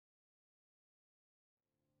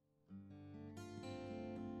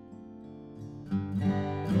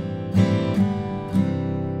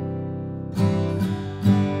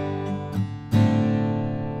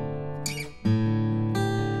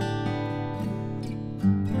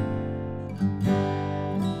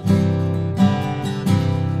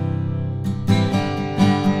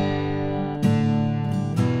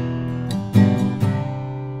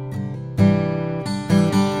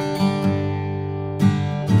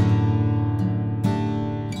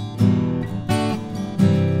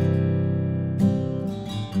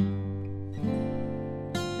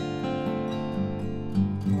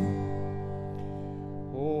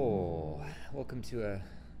to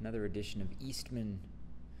another edition of Eastman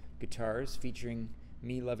Guitars featuring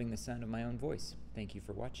me loving the sound of my own voice. Thank you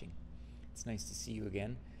for watching. It's nice to see you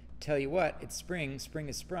again. Tell you what, it's spring. Spring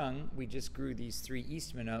has sprung. We just grew these 3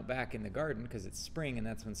 Eastman out back in the garden because it's spring and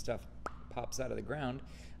that's when stuff pops out of the ground.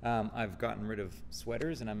 I've gotten rid of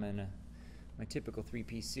sweaters and I'm in my typical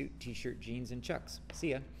 3-piece suit, t-shirt, jeans, and chucks. See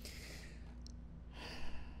ya.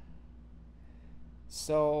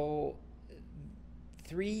 So,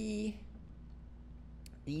 3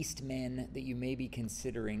 Eastmen that you may be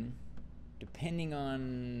considering, depending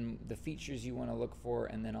on the features you want to look for,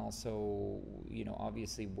 and then also, you know,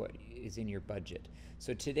 obviously what is in your budget.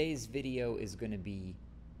 So today's video is going to be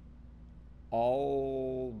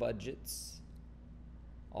all budgets,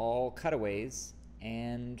 all cutaways,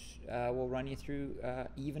 and we'll run you through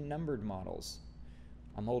even numbered models.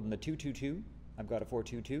 I'm holding a 222, I've got a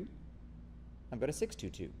 422, I've got a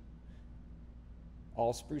 622.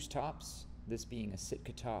 All spruce tops, this being a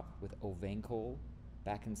Sitka top with Ovancole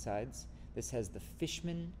back and sides. This has the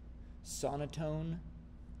Fishman sonotone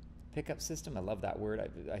pickup system. I love that word.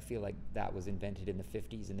 I feel like that was invented in the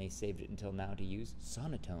 50s and they saved it until now to use.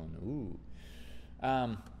 Sonotone, ooh.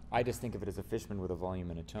 I just think of it as a Fishman with a volume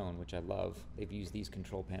and a tone, which I love. They've used these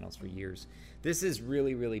control panels for years. This is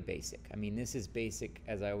really, really basic. I mean, this is basic,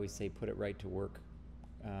 as I always say, put it right to work,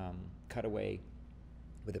 cutaway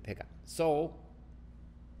with a pickup. So,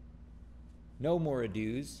 no more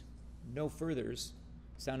ados, no furthers.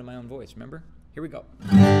 Sound of my own voice, remember? Here we go.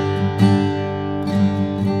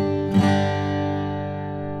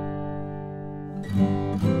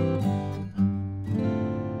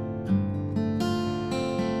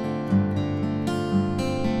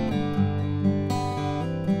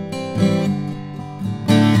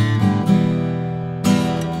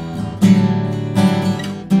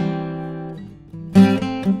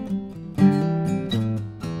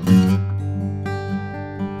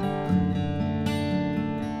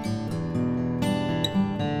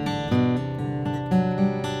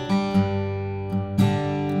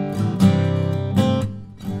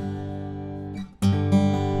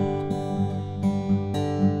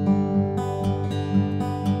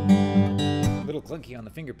 Clunky on the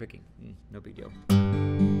finger picking. No big deal.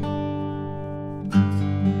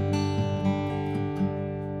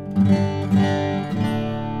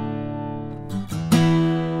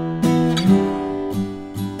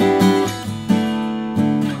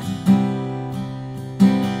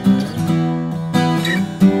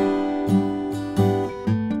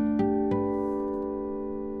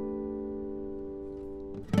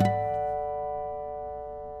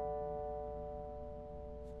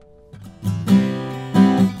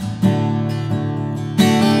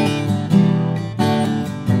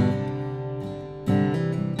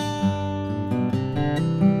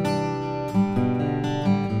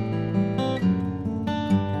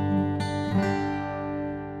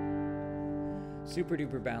 Super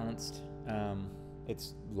duper balanced.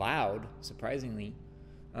 It's loud, surprisingly.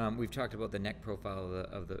 We've talked about the neck profile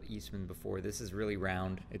of the Eastman before. This is really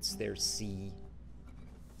round. It's their C.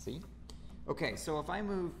 See? Okay, so if I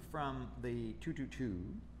move from the 222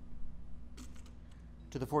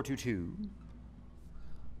 to the 422,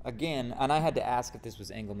 again, and I had to ask if this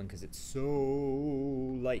was Engelmann because it's so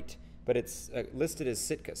light, but it's listed as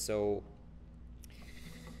Sitka, so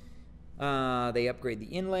they upgrade the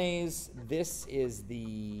inlays. This is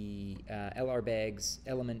the LR Bags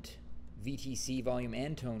Element VTC volume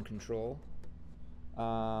and tone control.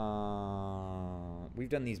 We've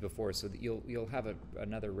done these before, so that you'll have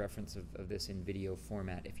another reference of this in video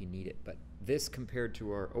format if you need it. But this compared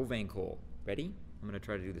to our Ovancole. Ready? I'm going to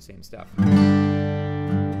try to do the same stuff.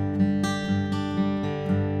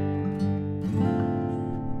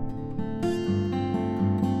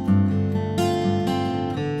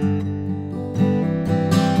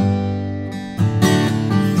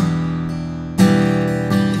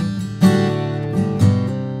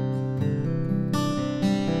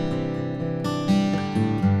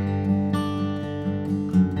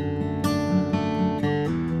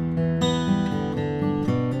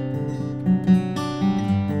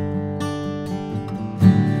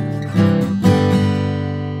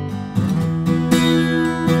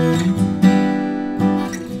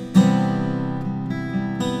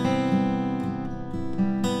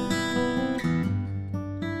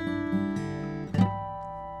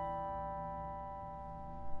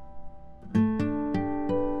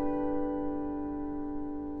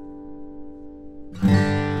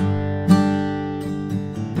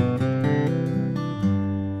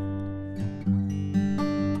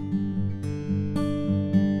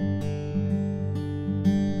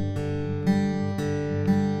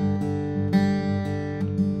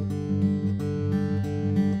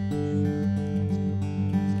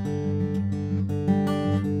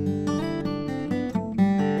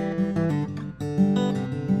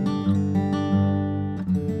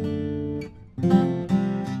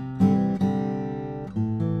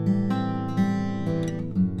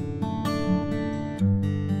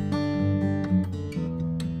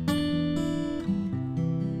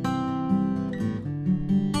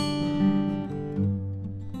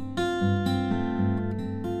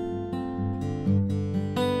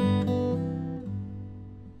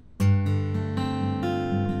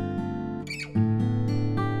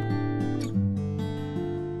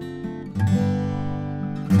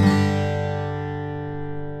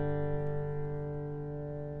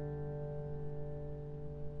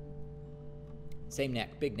 Same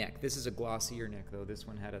neck, big neck. This is a glossier neck, though. This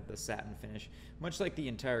one had the satin finish, much like the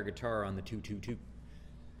entire guitar on the 222,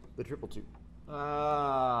 the 222.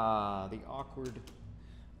 Ah, the awkward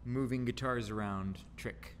moving guitars around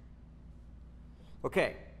trick.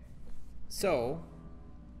 Okay, so,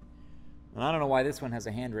 and I don't know why this one has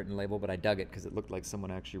a handwritten label, but I dug it because it looked like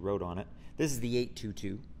someone actually wrote on it. This is the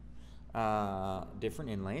 822.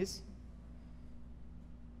 Different inlays.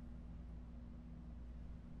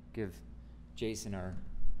 Give Jason, our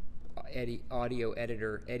audio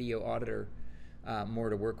auditor, more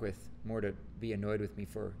to work with, more to be annoyed with me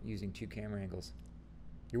for using 2 camera angles.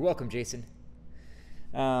 You're welcome, Jason.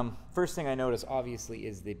 First thing I notice, obviously,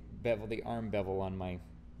 is the bevel, the arm bevel on my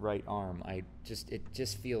right arm. It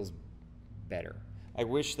just feels better. I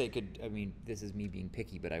wish they could, I mean, this is me being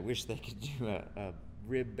picky, but I wish they could do a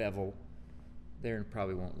rib bevel. They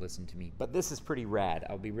probably won't listen to me. But this is pretty rad,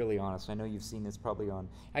 I'll be really honest. I know you've seen this probably on,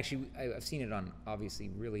 actually, I've seen it on, obviously,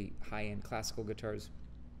 really high-end classical guitars.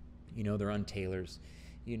 You know, they're on Taylors.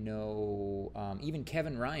 You know, even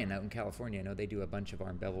Kevin Ryan out in California, I know they do a bunch of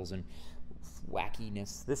arm bevels and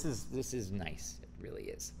wackiness. This is nice. It really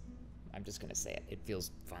is. I'm just gonna say it. It feels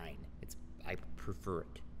fine. I prefer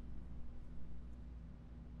it.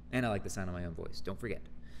 And I like the sound of my own voice. Don't forget.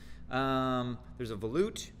 There's a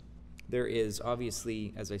volute. There is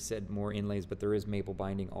obviously, as I said, more inlays, but there is maple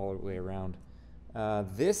binding all the way around.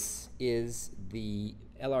 This is the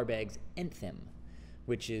LR Bag's Anthem,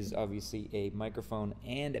 which is obviously a microphone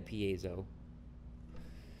and a piezo.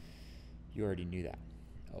 You already knew that.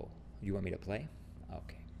 Oh, you want me to play?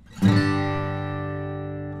 Okay.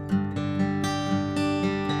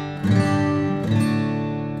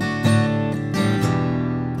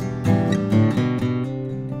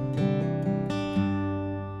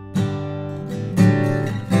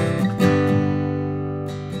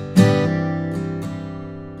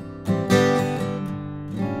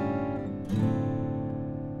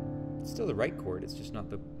 Still the right chord, it's just not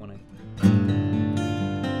the one I...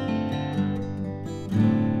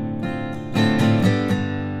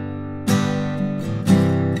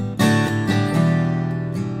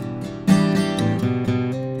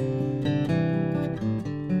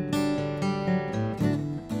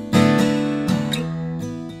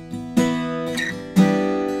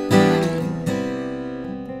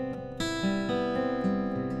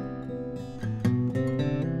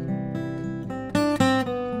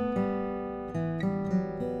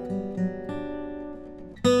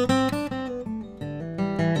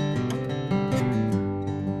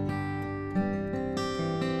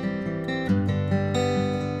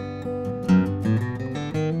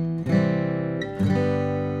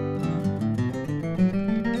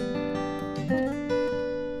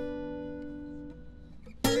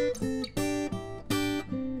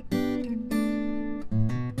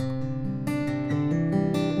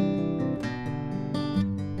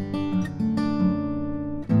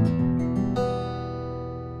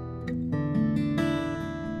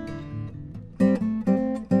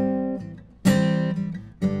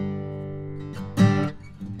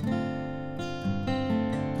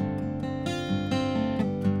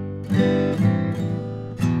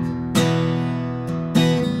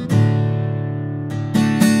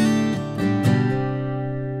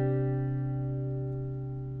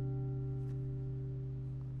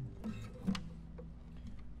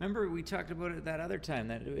 Remember we talked about it that other time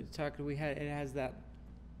that it has that,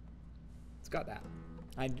 it's got that.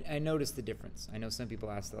 I noticed the difference. I know some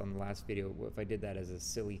people asked on the last video if I did that as a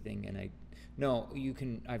silly thing, and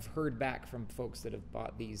I've heard back from folks that have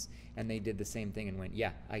bought these and they did the same thing and went,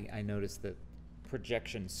 yeah, I noticed the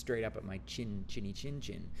projection straight up at my chin.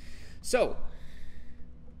 So,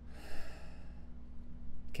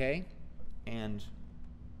 okay, and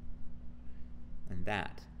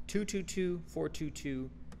that 222, 422.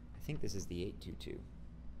 I think this is the 822.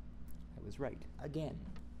 I was right again.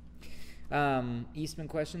 Eastman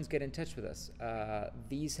questions, get in touch with us.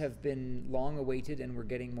 These have been long awaited and we're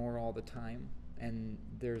getting more all the time, and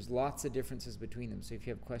there's lots of differences between them, so if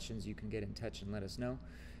you have questions you can get in touch and let us know,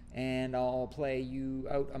 and I'll play you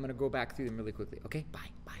out. I'm going to go back through them really quickly. Okay, bye.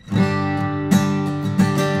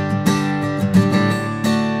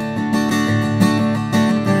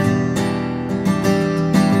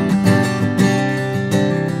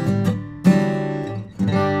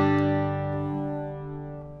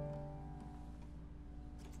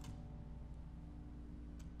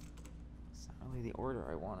 The order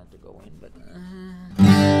I wanted to go in, but 222.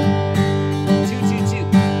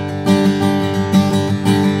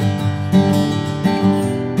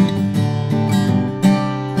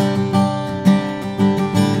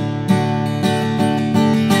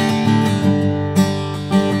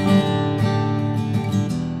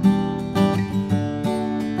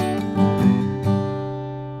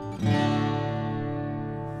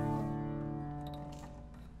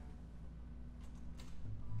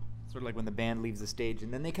 band leaves the stage,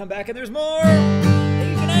 and then they come back and there's more.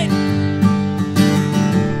 They